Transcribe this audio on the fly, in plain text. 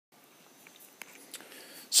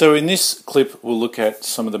So in this clip we'll look at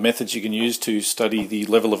some of the methods you can use to study the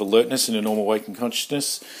level of alertness in a normal waking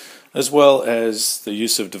consciousness, as well as the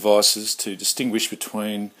use of devices to distinguish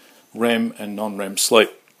between REM and non-REM sleep.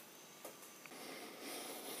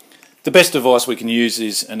 The best device we can use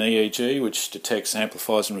is an EEG, which detects,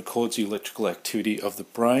 amplifies and records the electrical activity of the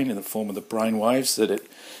brain in the form of the brain waves that it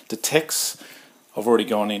detects. I've already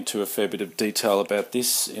gone into a fair bit of detail about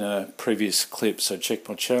this in a previous clip, so check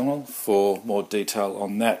my channel for more detail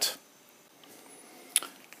on that.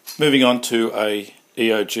 Moving on to a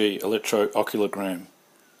EOG, electrooculogram.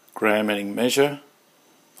 Gram meaning measure,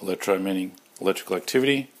 electro meaning electrical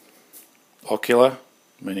activity, ocular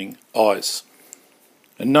meaning eyes.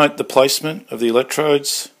 And note the placement of the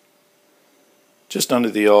electrodes just under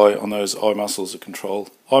the eye on those eye muscles that control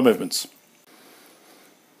eye movements.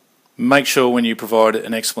 Make sure when you provide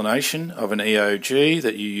an explanation of an EOG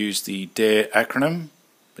that you use the DARE acronym.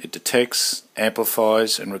 It detects,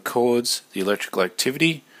 amplifies and records the electrical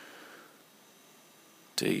activity.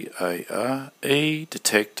 D-A-R-E,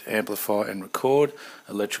 detect, amplify and record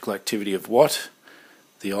electrical activity of what?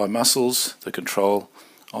 The eye muscles that control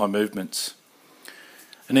eye movements.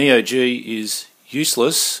 An EOG is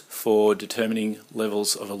useless for determining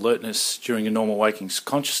levels of alertness during a normal waking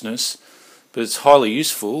consciousness, but it's highly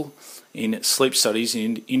useful in sleep studies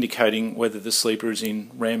in indicating whether the sleeper is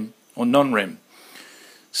in REM or non-REM.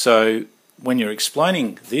 So when you're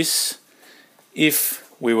explaining this,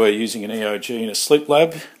 if we were using an EOG in a sleep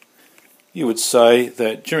lab, you would say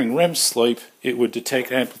that during REM sleep it would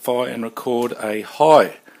detect, amplify and record a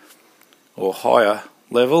high or higher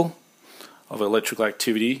level of electrical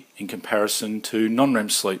activity in comparison to non-REM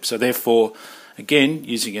sleep. So therefore, again,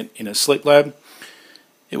 using it in a sleep lab,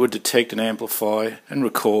 it would detect and amplify and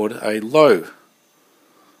record a low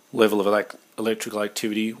level of electrical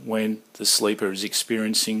activity when the sleeper is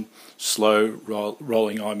experiencing slow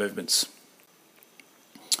rolling eye movements.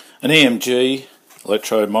 An EMG,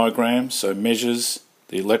 electromyogram, so measures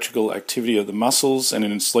the electrical activity of the muscles, and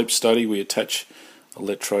in a sleep study we attach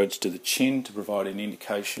electrodes to the chin to provide an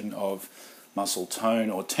indication of muscle tone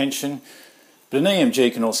or tension. But an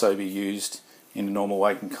EMG can also be used in a normal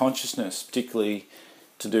waking consciousness, particularly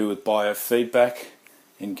to do with biofeedback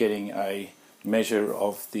in getting a measure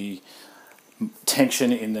of the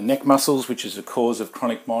tension in the neck muscles, which is a cause of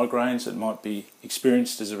chronic migraines that might be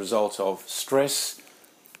experienced as a result of stress.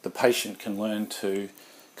 The patient can learn to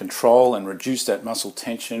control and reduce that muscle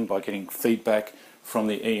tension by getting feedback from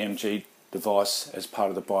the EMG device as part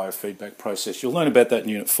of the biofeedback process. You'll learn about that in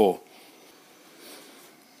Unit 4.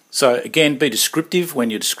 So again, be descriptive when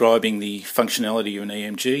you're describing the functionality of an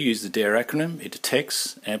EMG. Use the DARE acronym. It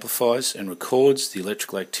detects, amplifies and records the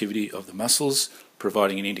electrical activity of the muscles,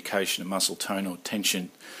 providing an indication of muscle tone or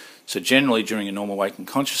tension. So generally during a normal waking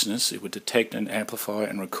consciousness it would detect and amplify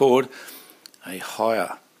and record a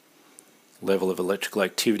higher level of electrical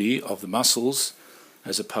activity of the muscles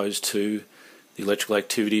as opposed to the electrical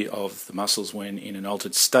activity of the muscles when in an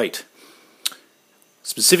altered state.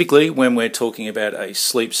 Specifically, when we're talking about a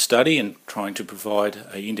sleep study and trying to provide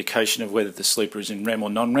an indication of whether the sleeper is in REM or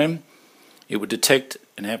non-REM, it would detect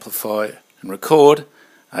and amplify and record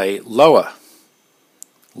a lower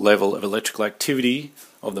level of electrical activity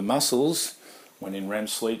of the muscles when in REM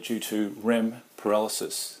sleep due to REM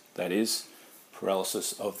paralysis, that is,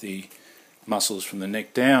 paralysis of the muscles from the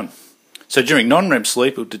neck down. So during non-REM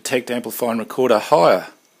sleep, it would detect, amplify and record a higher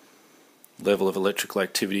level of electrical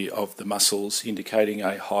activity of the muscles, indicating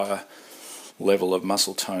a higher level of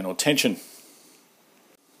muscle tone or tension.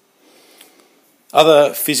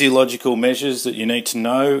 Other physiological measures that you need to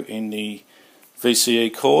know in the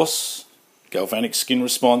VCE course: galvanic skin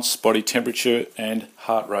response, body temperature and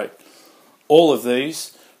heart rate. All of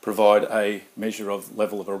these provide a measure of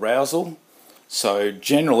level of arousal. So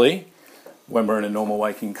generally, when we're in a normal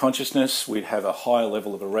waking consciousness, we'd have a higher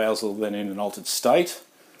level of arousal than in an altered state.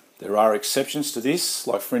 There are exceptions to this,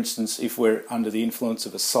 like for instance if we're under the influence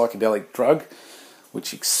of a psychedelic drug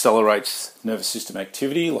which accelerates nervous system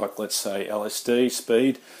activity, like let's say LSD,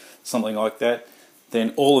 speed, something like that,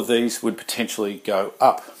 then all of these would potentially go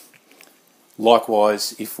up.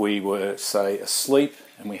 Likewise, if we were, say, asleep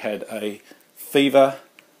and we had a fever,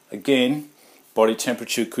 again, body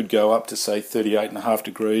temperature could go up to say 38.5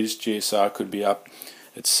 degrees, GSR could be up,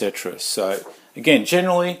 etc. So again,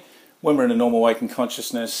 generally, when we're in a normal waking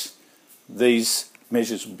consciousness, these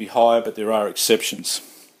measures will be higher, but there are exceptions.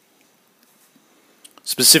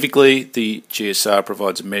 Specifically, the GSR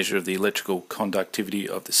provides a measure of the electrical conductivity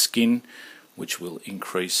of the skin, which will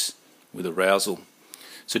increase with arousal.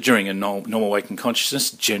 So during a normal waking consciousness,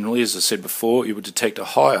 generally, as I said before, you would detect a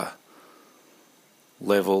higher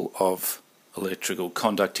level of electrical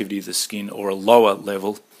conductivity of the skin or a lower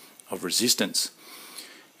level of resistance.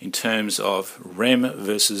 In terms of REM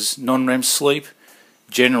versus non-REM sleep,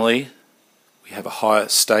 generally we have a higher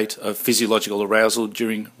state of physiological arousal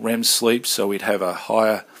during REM sleep, so we'd have a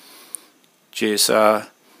higher GSR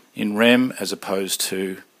in REM as opposed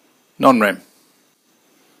to non-REM.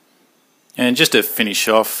 And just to finish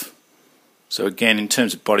off, so again, in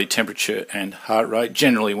terms of body temperature and heart rate,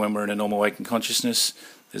 generally when we're in a normal waking consciousness,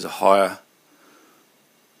 there's a higher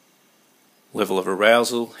level of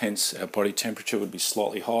arousal, hence our body temperature would be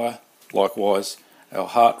slightly higher. Likewise, our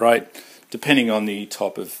heart rate, depending on the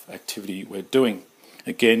type of activity we're doing.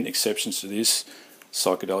 Again, exceptions to this,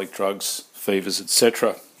 psychedelic drugs, fevers,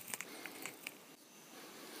 etc.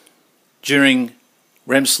 During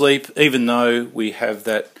REM sleep, even though we have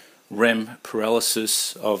that REM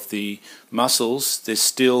paralysis of the muscles, there's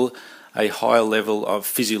still a higher level of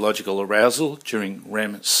physiological arousal during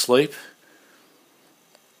REM sleep.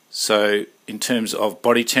 So in terms of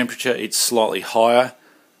body temperature, it's slightly higher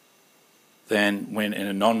than when in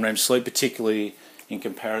a non-REM sleep, particularly in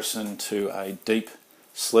comparison to a deep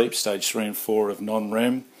sleep, stage 3 and 4 of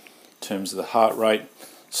non-REM. In terms of the heart rate,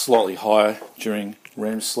 slightly higher during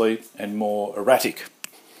REM sleep and more erratic.